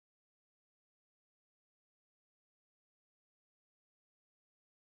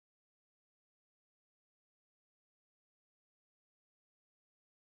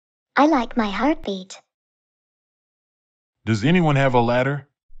I like my heartbeat. Does anyone have a ladder?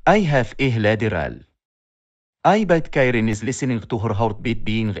 I have a ladder. I bet Karen is listening to her heartbeat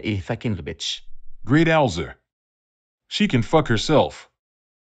being a fucking bitch. Great Alzer. She can fuck herself.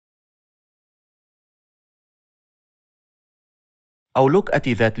 Oh, look at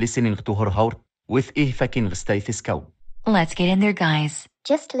that listening to her heart with a fucking stethoscope. Let's get in there, guys.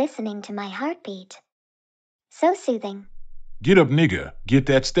 Just listening to my heartbeat. So soothing. Get up, nigga. Get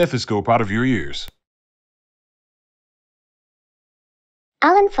that stethoscope out of your ears.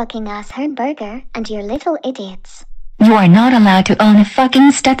 Alan fucking ass Hernberger and your little idiots. You are not allowed to own a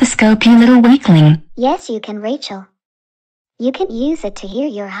fucking stethoscope, you little weakling. Yes, you can, Rachel. You can use it to hear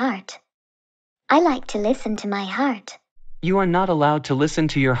your heart. I like to listen to my heart. You are not allowed to listen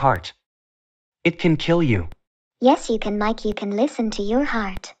to your heart. It can kill you. Yes, you can, Mike. You can listen to your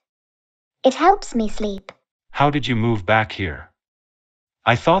heart. It helps me sleep. How did you move back here?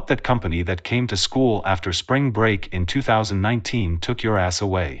 I thought that company that came to school after spring break in 2019 took your ass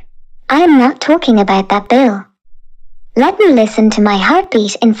away. I am not talking about that, Bill. Let me listen to my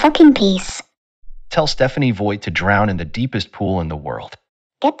heartbeat in fucking peace. Tell Stephanie Voigt to drown in the deepest pool in the world.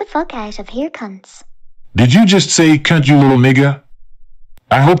 Get the fuck out of here, cunts. Did you just say cunt, you little nigga?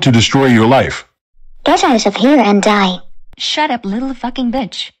 I hope to destroy your life. Get out of here and die. Shut up, little fucking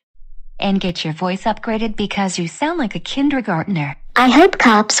bitch. And get your voice upgraded because you sound like a kindergartner. I hope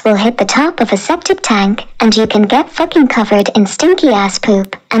cops will hit the top of a septic tank and you can get fucking covered in stinky ass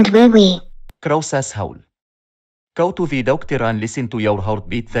poop and wee-wee. Gross asshole. Go to the doctor and listen to your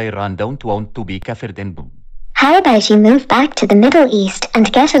heartbeat there and don't want to be covered in poop. How about you move back to the Middle East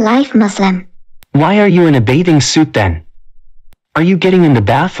and get a life, Muslim? Why are you in a bathing suit then? Are you getting in the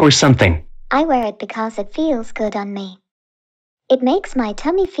bath or something? I wear it because it feels good on me. It makes my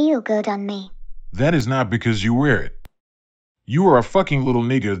tummy feel good on me. That is not because you wear it. You are a fucking little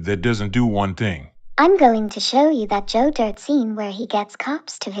nigga that doesn't do one thing. I'm going to show you that Joe Dirt scene where he gets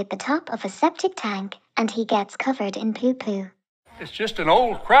cops to hit the top of a septic tank and he gets covered in poo-poo. It's just an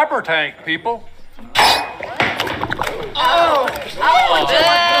old crapper tank, people.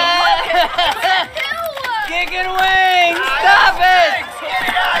 Chicken wings! Stop it!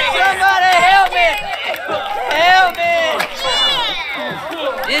 Somebody help me! Help me!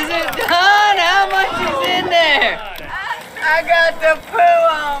 Is it done? How much is in there? I got the poo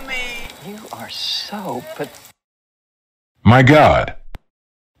on me. You are so My God.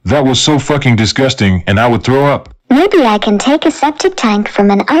 That was so fucking disgusting and I would throw up. Maybe I can take a septic tank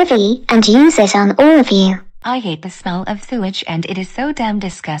from an RV and use it on all of you. I hate the smell of sewage and it is so damn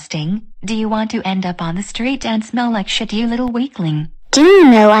disgusting. Do you want to end up on the street and smell like shit, you little weakling? Do you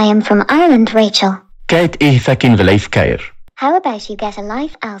know I am from Ireland, Rachel? Get a fucking life, Kyle. How about you get a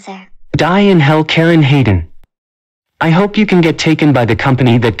life, Alzer? Die in hell, Karen Hayden. I hope you can get taken by the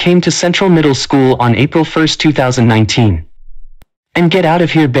company that came to Central Middle School on April 1st, 2019. And get out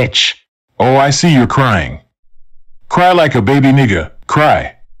of here, bitch. Oh, I see you're crying. Cry like a baby nigga.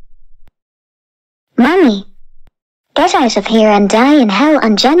 Cry. Mommy, get out of here and die in hell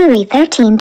on January 13th.